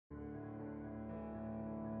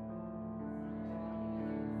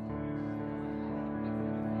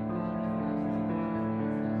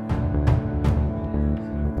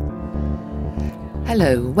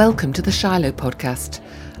Hello, welcome to the Shiloh podcast.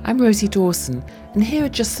 I'm Rosie Dawson, and here are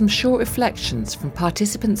just some short reflections from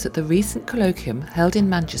participants at the recent colloquium held in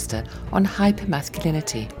Manchester on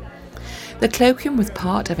hypermasculinity. The colloquium was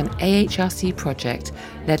part of an AHRC project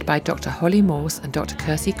led by Dr. Holly Morse and Dr.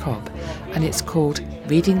 Kirsty Cobb, and it's called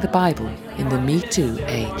Reading the Bible in the Me Too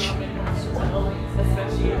Age.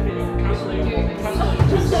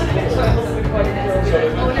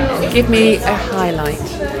 Give me a highlight.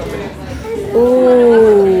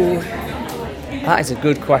 Ooh, that is a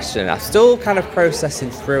good question. I'm still kind of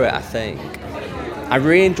processing through it, I think. I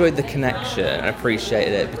really enjoyed the connection and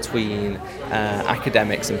appreciated it between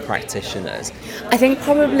academics and practitioners. I think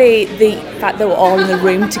probably the fact that we're all in the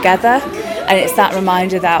room together, and it's that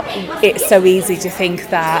reminder that it's so easy to think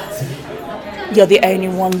that you're the only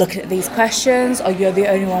one looking at these questions or you're the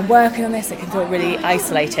only one working on this. It can feel really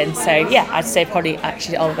isolating. So yeah, I'd say probably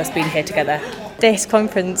actually all of us being here together. This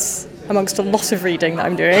conference, amongst a lot of reading that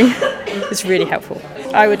I'm doing, is really helpful.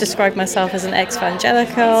 I would describe myself as an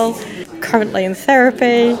ex-evangelical, currently in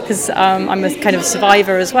therapy, because I'm a kind of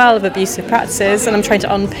survivor as well of abusive practices, and I'm trying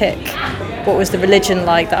to unpick what was the religion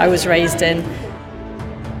like that I was raised in.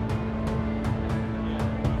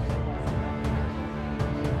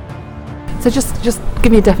 So just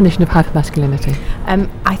give me a definition of hypermasculinity.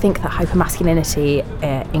 I think that hypermasculinity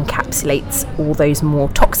encapsulates all those more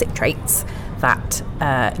toxic traits that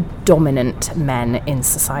dominant men in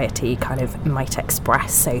society kind of might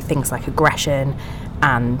express. So things like aggression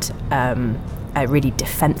and a really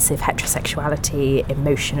defensive heterosexuality,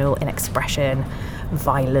 emotional inexpression,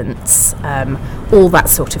 violence, all that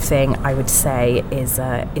sort of thing, I would say is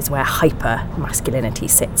where hyper masculinity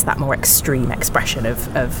sits, that more extreme expression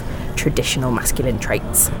of traditional masculine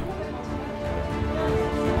traits.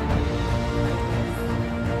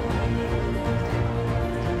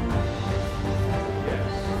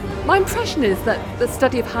 My impression is that the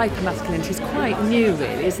study of hypermasculinity is quite new,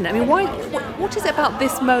 really, isn't it? I mean, what is it about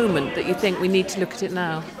this moment that you think we need to look at it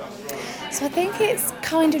now? So I think it's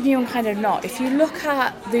kind of new and kind of not. If you look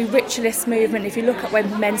at the ritualist movement, if you look at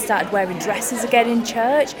when men started wearing dresses again in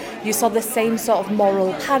church, you saw the same sort of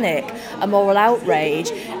moral panic, a moral outrage,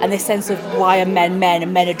 and this sense of why are men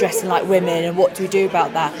and men are dressing like women and what do we do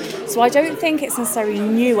about that? So I don't think it's necessarily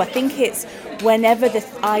new. I think it's whenever the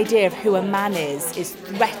idea of who a man is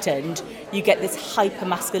threatened, you get this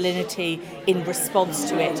hyper-masculinity in response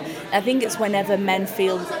to it. And I think it's whenever men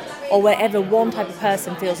feel, or whenever one type of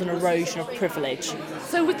person feels an erosion of privilege.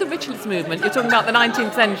 So with the ritualist movement, you're talking about the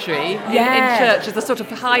 19th century in church as a sort of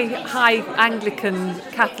high Anglican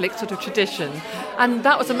Catholic sort of tradition. And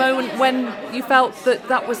that was a moment when you felt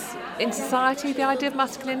that was in society, the idea of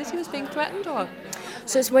masculinity was being threatened, or?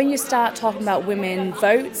 So it's when you start talking about women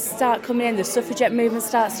votes start coming in, the suffragette movement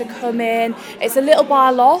starts to come in. It's a little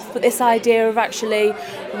while off, but this idea of actually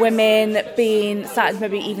women starting to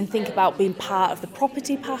maybe even think about being part of the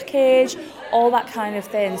property package, all that kind of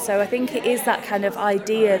thing. So I think it is that kind of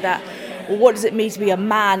idea that, well, what does it mean to be a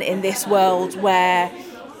man in this world where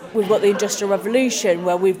we've got the Industrial Revolution,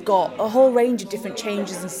 where we've got a whole range of different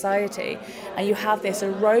changes in society, and you have this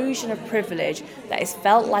erosion of privilege that is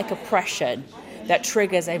felt like oppression, that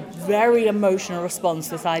triggers a very emotional response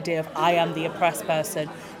to this idea of I am the oppressed person,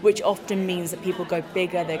 which often means that people go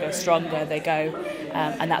bigger, they go stronger, they go,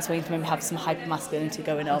 and that's when we have some hypermasculinity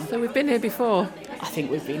going on. So we've been here before. I think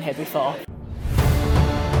we've been here before.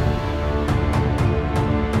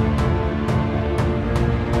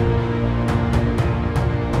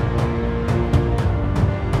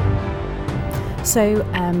 So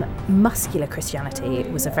muscular Christianity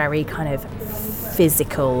was a very kind of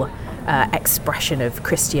physical expression of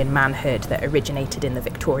Christian manhood that originated in the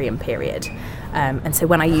Victorian period. And so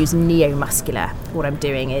when I use neo-muscular, what I'm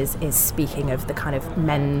doing is speaking of the kind of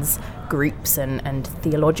men's groups and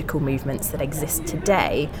theological movements that exist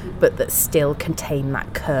today, but that still contain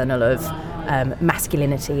that kernel of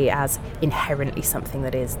masculinity as inherently something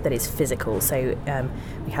that is physical. So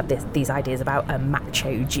we had these ideas about a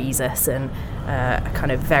macho Jesus and a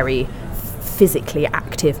kind of very physically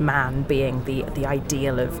active man being the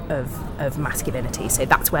ideal of masculinity. So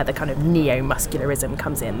that's where the kind of neo-muscularism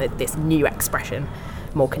comes in, this new expression,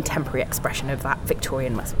 more contemporary expression of that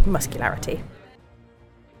Victorian muscularity.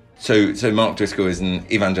 So Mark Driscoll is an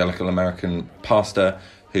evangelical American pastor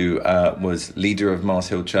who was leader of Mars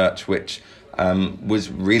Hill Church, which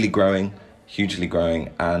was really growing, hugely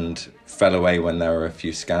growing, and fell away when there were a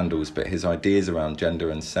few scandals. But his ideas around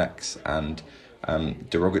gender and sex and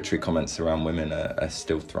derogatory comments around women are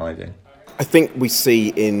still thriving. I think we see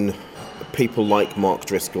in people like Mark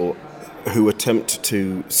Driscoll who attempt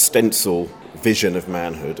to stencil vision of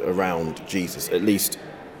manhood around Jesus. At least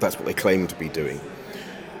that's what they claim to be doing.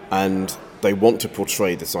 And they want to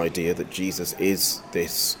portray this idea that Jesus is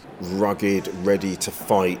this rugged,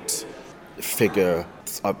 ready-to-fight figure.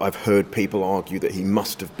 I've heard people argue that he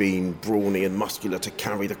must have been brawny and muscular to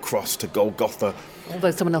carry the cross to Golgotha.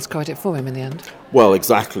 Although someone else cried it for him in the end. Well,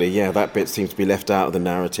 exactly, yeah, that bit seems to be left out of the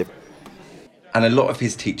narrative. And a lot of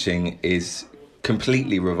his teaching is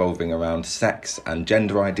completely revolving around sex and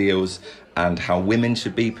gender ideals and how women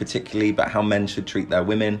should be particularly, but how men should treat their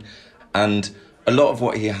women. And a lot of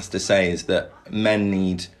what he has to say is that men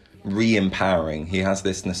need re-empowering. He has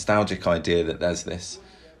this nostalgic idea that there's this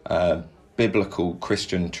biblical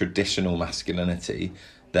Christian traditional masculinity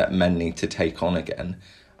that men need to take on again.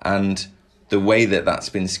 And the way that that's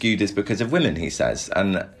been skewed is because of women, he says.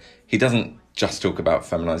 And he doesn't just talk about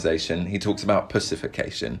feminisation, he talks about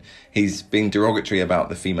pussification. He's being derogatory about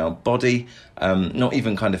the female body, not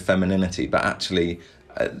even kind of femininity, but actually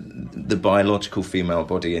the biological female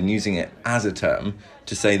body, and using it as a term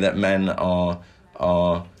to say that men are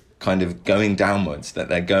kind of going downwards, that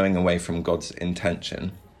they're going away from God's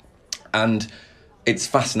intention. And it's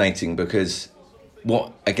fascinating because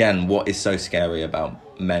what is so scary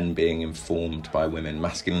about men being informed by women,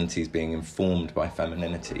 masculinities being informed by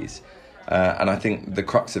femininities? And I think the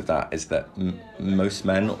crux of that is that most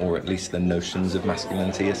men, or at least the notions of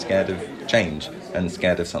masculinity, are scared of change and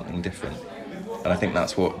scared of something different. And I think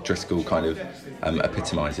that's what Driscoll kind of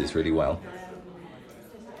epitomises really well.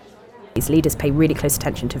 These leaders pay really close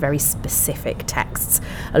attention to very specific texts,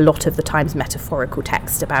 a lot of the times metaphorical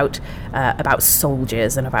texts about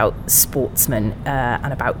soldiers and about sportsmen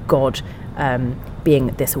and about God being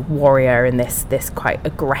this warrior and this quite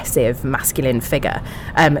aggressive masculine figure.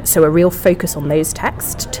 So a real focus on those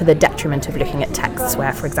texts to the detriment of looking at texts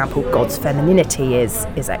where, for example, God's femininity is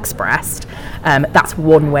expressed. That's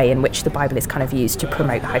one way in which the Bible is kind of used to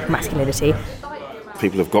promote hypermasculinity.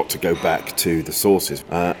 People have got to go back to the sources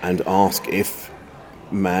and ask if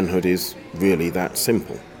manhood is really that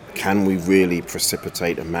simple. Can we really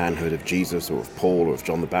precipitate a manhood of Jesus or of Paul or of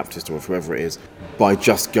John the Baptist or of whoever it is by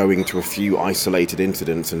just going to a few isolated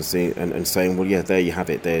incidents and saying, well, yeah, there you have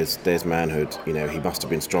it, there's manhood. You know, he must have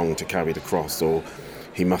been strong to carry the cross, or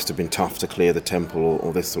he must have been tough to clear the temple,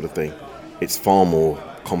 or this sort of thing. It's far more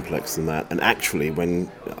complex than that. And actually,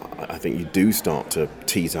 when I think you do start to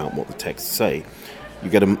tease out what the texts say, you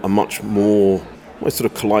get a much more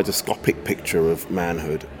sort of kaleidoscopic picture of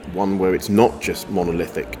manhood, one where it's not just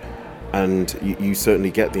monolithic. And you certainly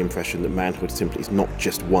get the impression that manhood simply is not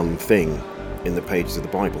just one thing in the pages of the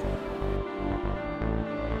Bible.